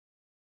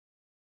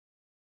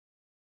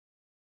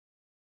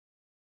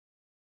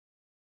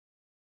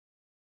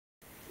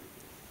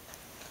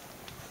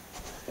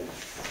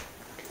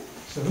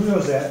So who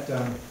knows that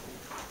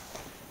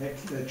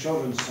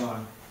children's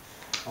song?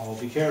 Oh,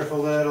 be careful,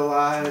 little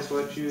eyes,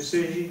 what you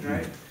see,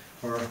 right?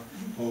 Or,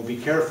 oh, be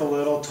careful,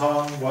 little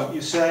tongue, what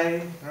you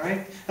say,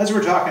 right? That's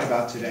what we're talking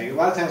about today. A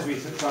lot of times we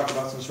talk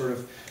about some sort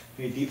of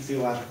deep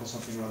theological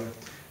something or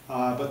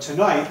other. But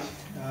tonight,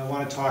 I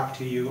want to talk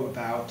to you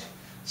about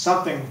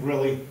something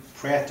really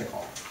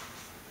practical.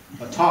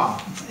 A tongue.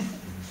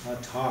 A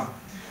tongue.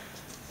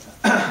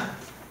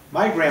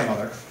 My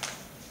grandmother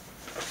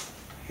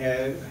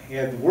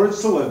had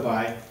words to live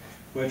by,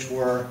 which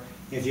were,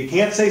 if you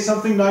can't say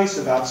something nice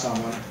about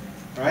someone,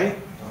 right?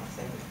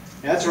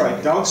 That's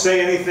right, don't say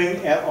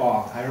anything at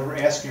all. I remember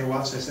asking her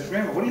once, I said,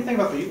 Grandma, what do you think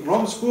about the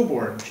Rome School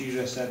Board? And she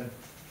just said,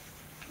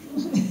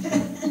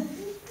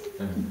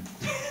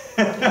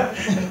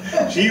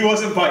 she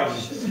wasn't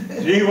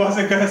biting. She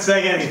wasn't going to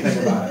say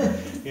anything about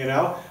it. You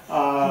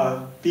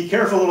know? Be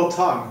careful, little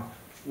tongue,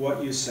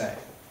 what you say.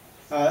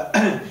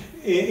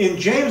 In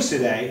James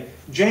today,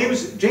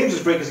 James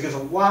is great because he gives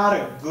a lot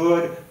of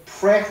good,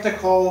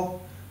 practical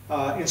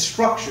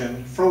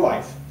instruction for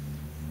life.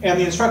 And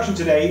the instruction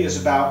today is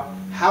about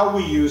how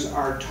we use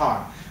our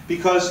tongue.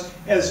 Because,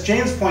 as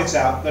James points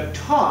out, the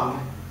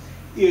tongue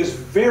is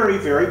very,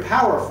 very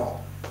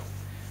powerful.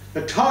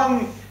 The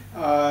tongue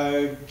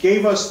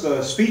gave us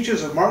the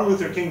speeches of Martin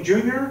Luther King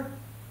Jr.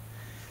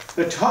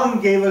 The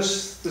tongue gave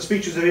us the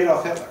speeches of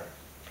Adolf Hitler.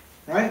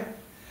 Right?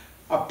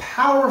 A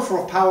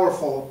powerful,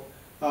 powerful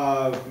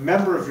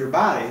member of your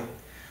body,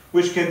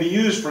 which can be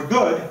used for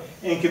good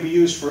and can be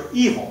used for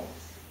evil.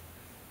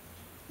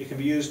 It can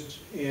be used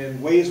in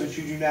ways which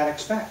you do not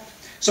expect.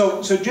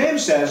 So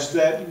James says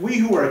that we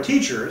who are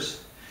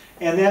teachers,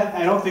 and that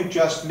I don't think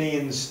just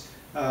means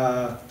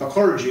the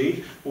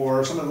clergy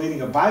or someone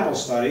leading a Bible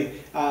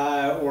study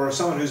or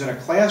someone who's in a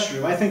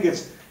classroom. I think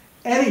it's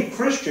any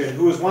Christian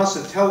who wants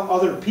to tell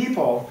other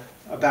people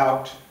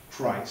about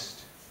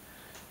Christ.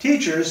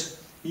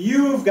 Teachers,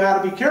 you've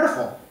got to be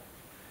careful.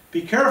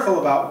 Be careful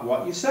about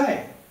what you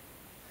say.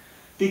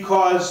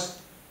 Because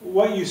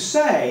what you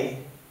say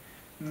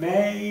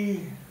may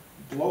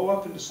blow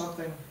up into some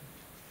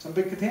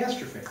big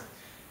catastrophe.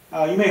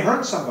 You may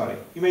hurt somebody.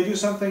 You may do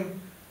something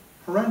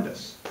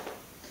horrendous.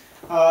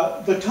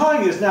 The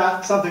tongue is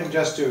not something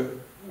just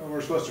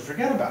we're supposed to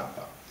forget about,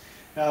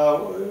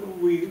 though.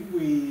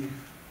 We've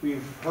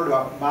heard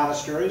about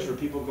monasteries where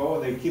people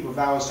go and they keep a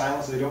vow of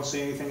silence. They don't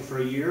say anything for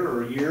a year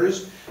or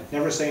years,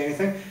 never say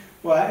anything.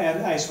 Well,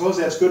 and I suppose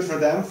that's good for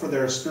them, for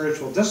their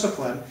spiritual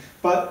discipline.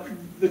 But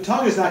the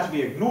tongue is not to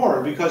be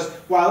ignored, because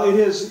while it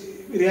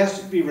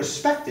has to be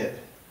respected.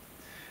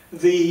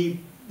 The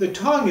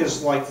tongue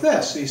is like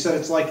this. He said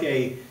it's like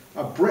a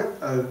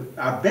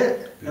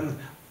bit in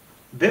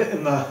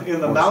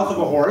the mouth of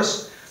a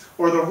horse,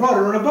 or the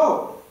rudder in a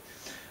boat.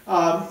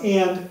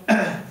 And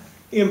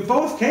in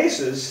both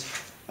cases,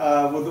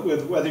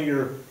 with whether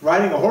you're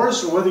riding a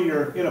horse or whether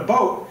you're in a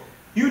boat,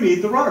 you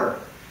need the rudder.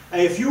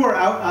 And if you are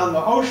out on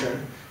the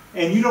ocean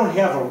and you don't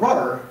have a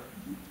rudder,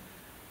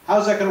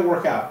 how's that going to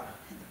work out?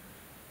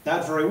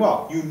 Not very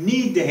well. You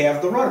need to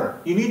have the rudder.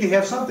 You need to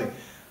have something.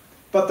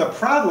 But the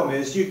problem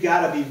is you've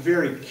got to be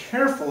very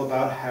careful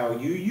about how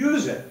you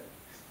use it.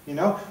 You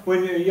know,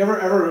 when you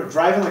ever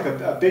driving like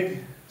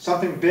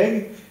something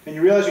big, and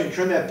you realize when you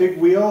turn that big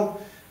wheel,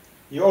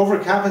 you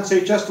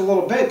overcompensate just a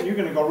little bit, you're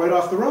going to go right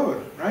off the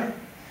road, right?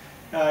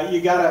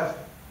 You got to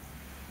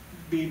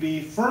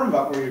be firm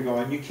about where you're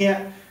going. You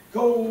can't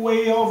go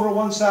way over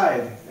one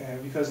side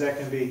because that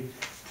can be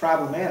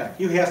problematic.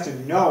 You have to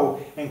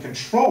know and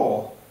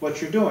control what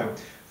you're doing.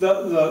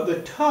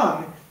 The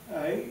tongue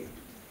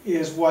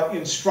is what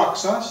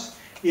instructs us.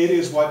 It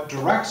is what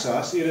directs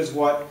us. It is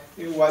what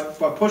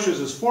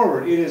pushes us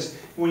forward. It is,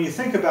 when you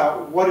think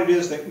about what it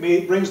is that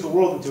brings the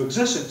world into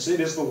existence, it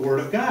is the Word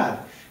of God.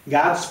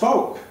 God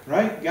spoke,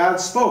 right? God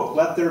spoke,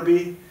 let there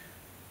be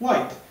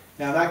light.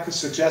 Now, I'm not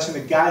suggesting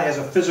that God has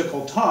a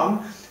physical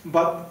tongue,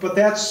 but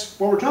that's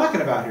what we're talking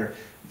about here.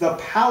 The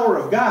power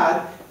of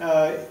God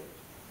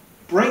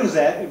brings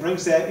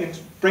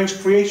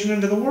creation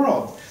into the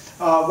world.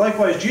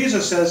 Likewise,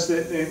 Jesus says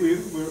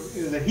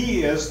that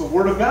He is the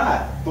Word of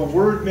God, the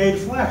Word made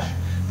flesh.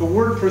 The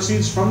Word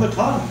proceeds from the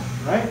tongue,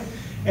 right?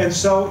 And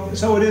so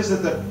it is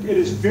that it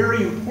is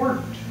very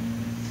important.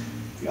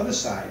 The other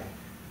side,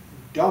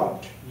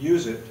 don't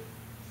use it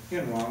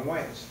in wrong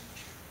ways.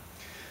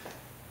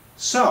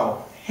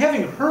 So,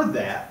 having heard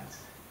that,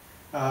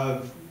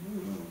 how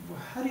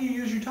do you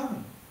use your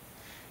tongue?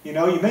 You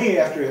know, you may,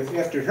 after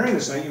hearing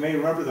this tonight, you may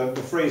remember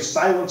the phrase,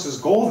 silence is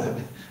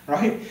golden,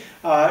 right?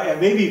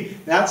 And maybe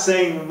not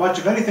saying much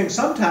of anything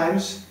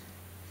sometimes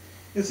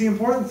is the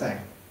important thing.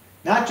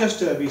 Not just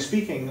to be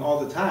speaking all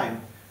the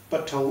time,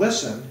 but to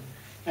listen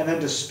and then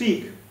to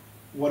speak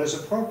what is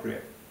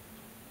appropriate.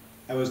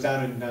 I was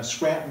down in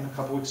Scranton a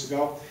couple weeks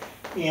ago,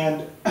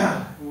 and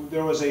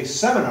there was a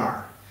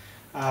seminar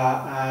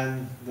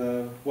on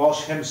the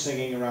Welsh hymn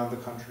singing around the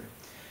country.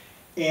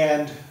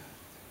 And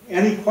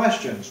any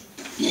questions?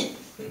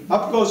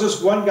 Up goes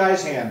this one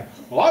guy's hand.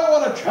 Well, I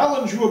want to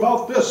challenge you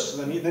about this.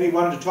 And then he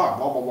wanted to talk.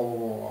 Blah, blah, blah,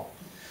 blah, blah.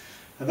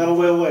 And then a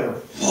little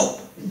later,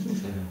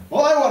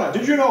 Well, I want to,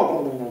 did you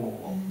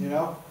know? You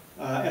know?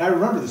 And I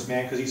remember this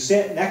man because he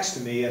sat next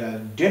to me at a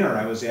dinner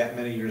I was at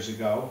many years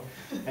ago.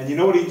 And you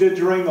know what he did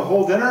during the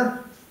whole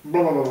dinner?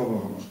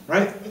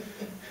 Right?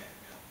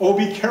 Oh,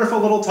 be careful,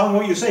 little tongue,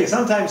 what you say.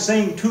 Sometimes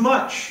saying too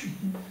much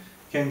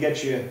can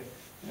get you,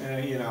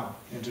 you know,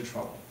 into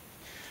trouble.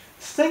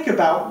 Think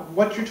about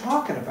what you're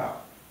talking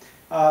about.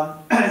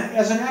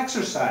 As an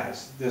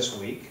exercise this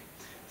week,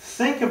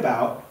 think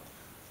about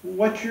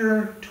what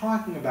you're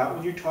talking about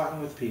when you're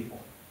talking with people.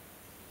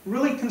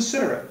 Really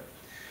consider it.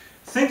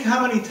 Think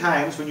how many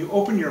times when you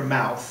open your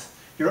mouth,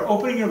 you're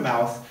opening your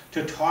mouth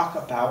to talk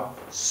about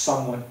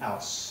someone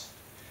else.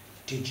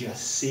 Did you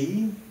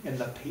see in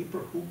the paper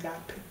who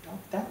got picked up?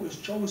 That was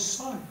Joe's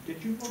son.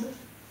 Did you know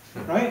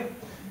that? Right?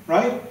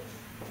 Right?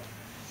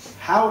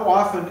 How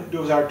often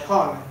does our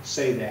tongue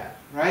say that?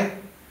 Right?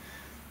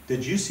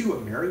 Did you see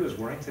what Mary was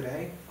wearing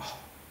today? Oh.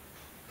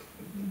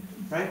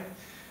 Right?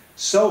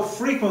 So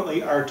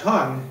frequently our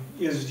tongue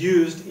is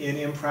used in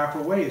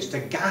improper ways to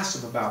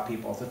gossip about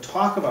people, to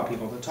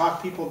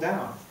talk people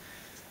down.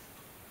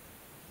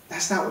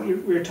 That's not what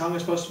your tongue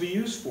is supposed to be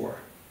used for.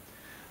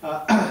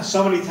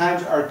 So many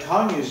times our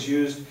tongue is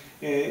used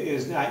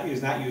is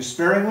not used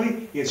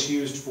sparingly. It's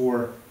used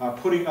for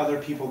putting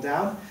other people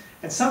down,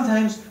 and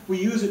sometimes we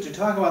use it to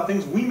talk about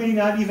things we may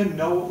not even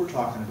know what we're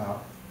talking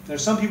about.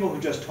 There's some people who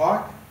just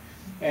talk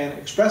and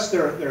express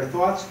their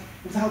thoughts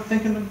without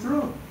thinking them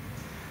through.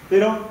 They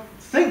don't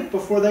think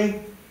before they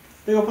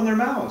open their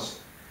mouths.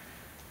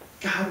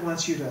 God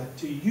wants you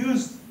to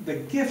use the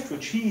gift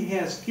which He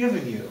has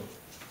given you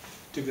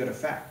to good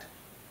effect.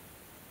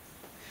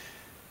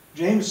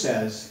 James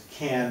says,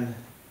 can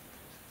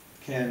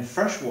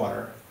fresh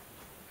water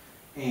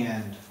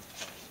and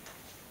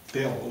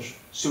bilge,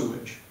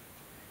 sewage,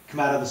 come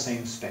out of the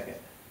same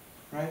spigot?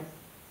 Right?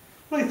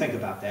 Really think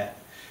about that.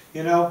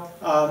 You know,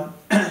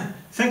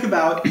 think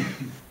about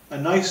a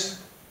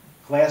nice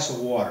glass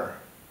of water.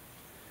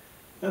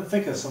 Then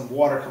think of some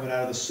water coming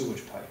out of the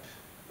sewage pipe,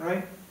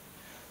 right?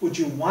 Would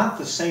you want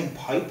the same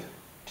pipe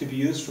to be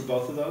used for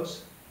both of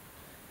those?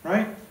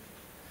 Right?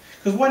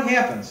 Because what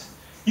happens?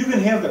 You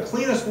can have the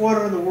cleanest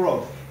water in the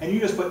world, and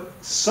you just put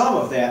some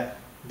of that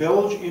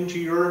bilge into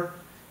your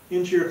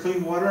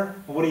clean water,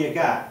 well, what do you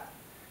got?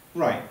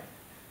 Right.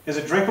 Is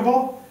it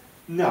drinkable?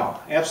 No,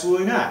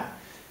 absolutely not.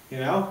 You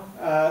know?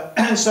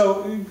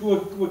 So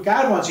what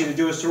God wants you to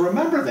do is to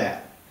remember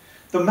that.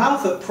 The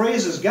mouth that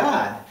praises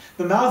God,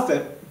 the mouth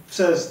that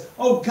says,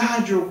 oh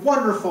God, you're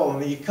wonderful,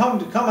 and you come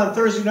on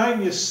Thursday night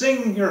and you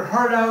sing your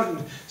heart out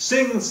and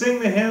sing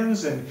the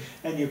hymns and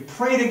you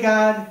pray to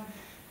God.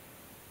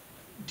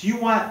 Do you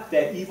want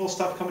that evil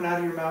stuff coming out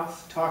of your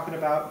mouth, talking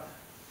about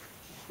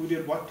who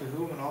did what to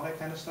whom and all that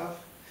kind of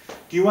stuff?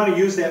 Do you want to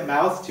use that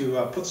mouth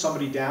to put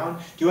somebody down?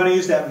 Do you want to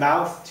use that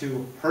mouth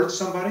to hurt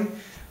somebody?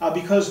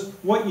 Because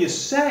what you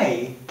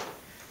say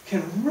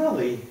can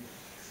really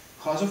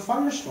cause a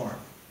firestorm.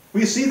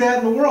 We see that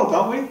in the world,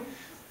 don't we?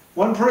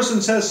 One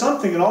person says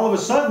something and all of a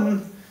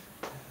sudden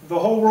the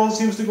whole world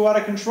seems to go out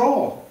of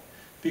control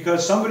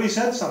because somebody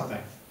said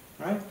something,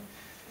 right?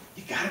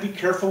 You got to be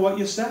careful what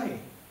you say.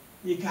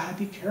 You got to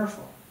be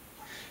careful.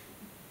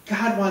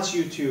 God wants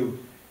you to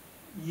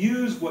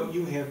use what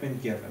you have been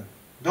given.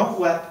 Don't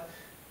let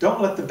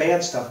the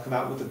bad stuff come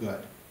out with the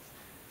good.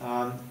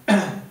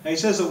 And he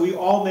says that we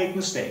all make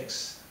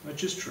mistakes,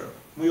 which is true.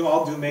 We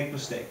all do make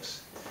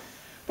mistakes.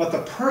 But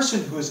the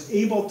person who is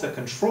able to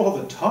control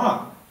the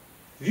tongue,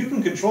 if you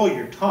can control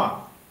your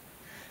tongue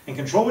and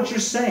control what you're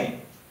saying, it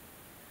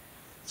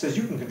says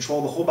you can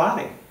control the whole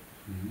body.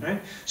 Mm-hmm.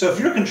 Right? So if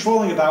you're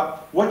controlling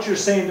about what you're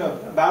saying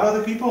about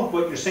other people,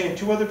 what you're saying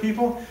to other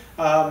people,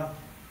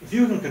 if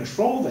you can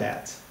control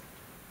that,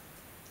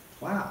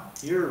 wow,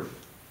 you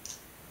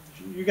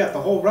got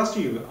the whole rest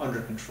of you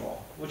under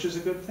control, which is a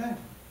good thing.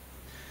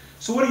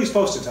 So what are you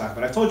supposed to talk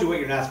about? I've told you what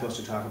you're not supposed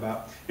to talk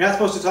about. You're not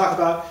supposed to talk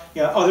about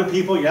other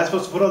people. You're not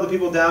supposed to put other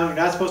people down. You're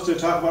not supposed to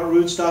talk about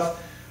rude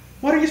stuff.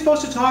 What are you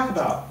supposed to talk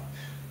about?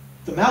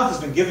 The mouth has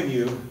been given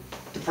you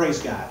to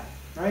praise God,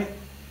 right?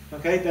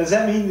 Okay, does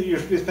that mean that you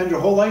spend your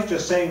whole life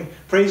just saying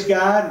praise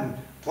God and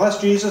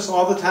bless Jesus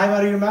all the time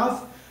out of your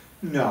mouth?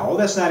 No,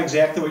 that's not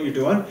exactly what you're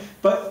doing.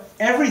 But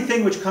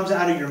everything which comes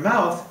out of your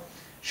mouth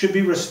should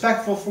be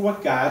respectful for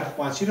what God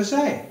wants you to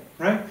say,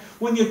 right?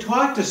 When you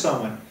talk to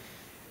someone,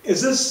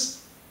 is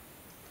this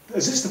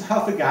the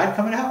mouth of God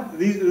coming out?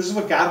 This is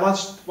what God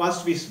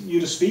wants you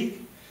to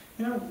speak.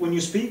 When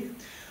you speak,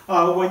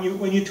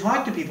 when you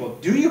talk to people,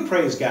 do you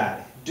praise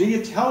God? Do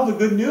you tell the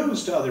good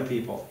news to other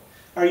people?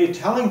 Are you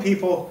telling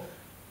people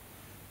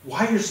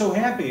why you're so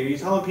happy? Are you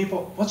telling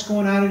people what's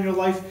going on in your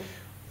life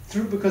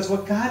because of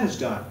what God has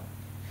done?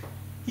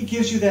 He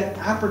gives you that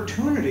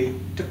opportunity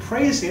to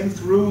praise Him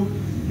through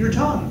your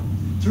tongue,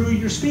 through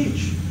your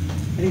speech.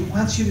 And He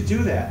wants you to do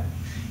that.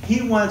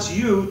 He wants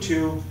you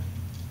to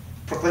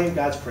proclaim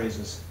God's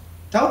praises.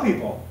 Tell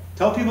people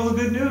the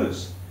good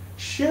news.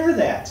 Share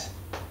that.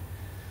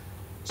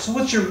 So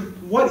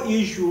what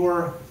is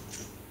your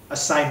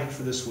assignment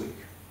for this week?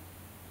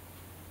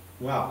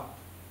 Well,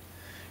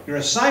 Your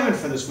assignment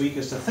for this week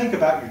is to think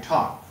about your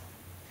tongue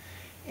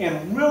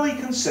and really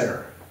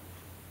consider,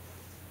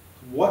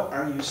 what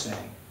are you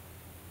saying?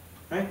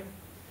 Right?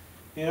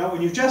 You know,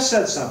 when you've just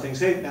said something,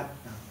 say, no.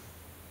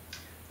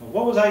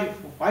 What was I,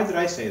 why did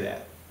I say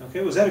that?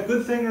 Okay, was that a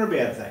good thing or a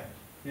bad thing?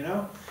 You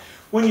know?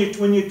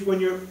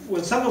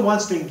 When someone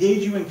wants to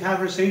engage you in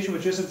conversation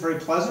which isn't very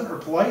pleasant or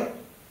polite,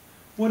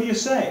 what do you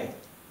say?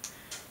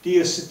 Do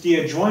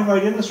you join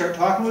right in and start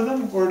talking with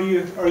them? Or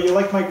are you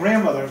like my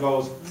grandmother and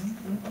goes,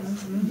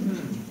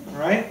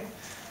 right?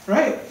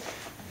 Right?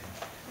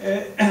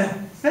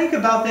 Think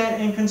about that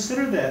and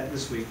consider that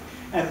this week.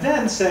 And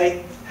then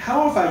say,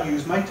 how have I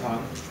used my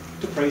tongue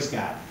to praise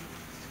God?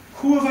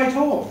 Who have I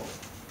told?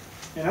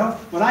 You know,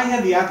 when I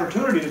had the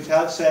opportunity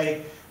to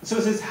say, so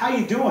it says, how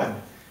you doing?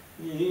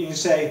 You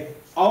say,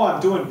 oh,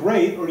 I'm doing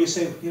great. Or you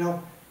say, you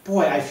know,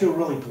 boy, I feel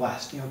really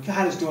blessed. You know,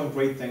 God is doing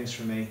great things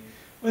for me.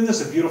 Isn't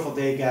this a beautiful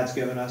day God's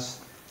given us?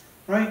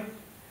 Right?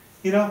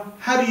 You know,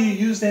 how do you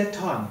use that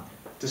tongue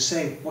to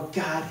say what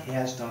God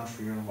has done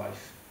for your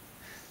life?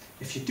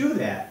 If you do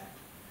that,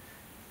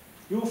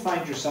 you will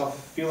find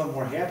yourself feeling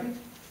more happy.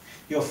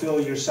 You'll feel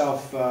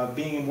yourself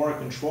being more in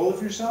control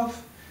of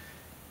yourself.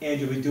 And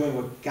you'll be doing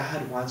what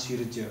God wants you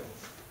to do.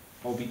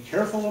 Oh, be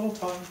careful, little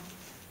tongue,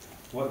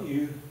 what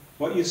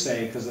you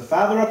say, because the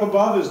Father up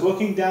above is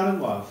looking down in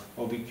love.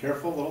 Oh, be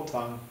careful, little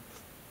tongue,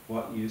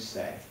 what you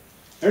say.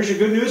 There's your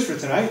good news for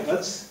tonight.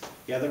 Let's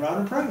gather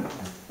around and pray.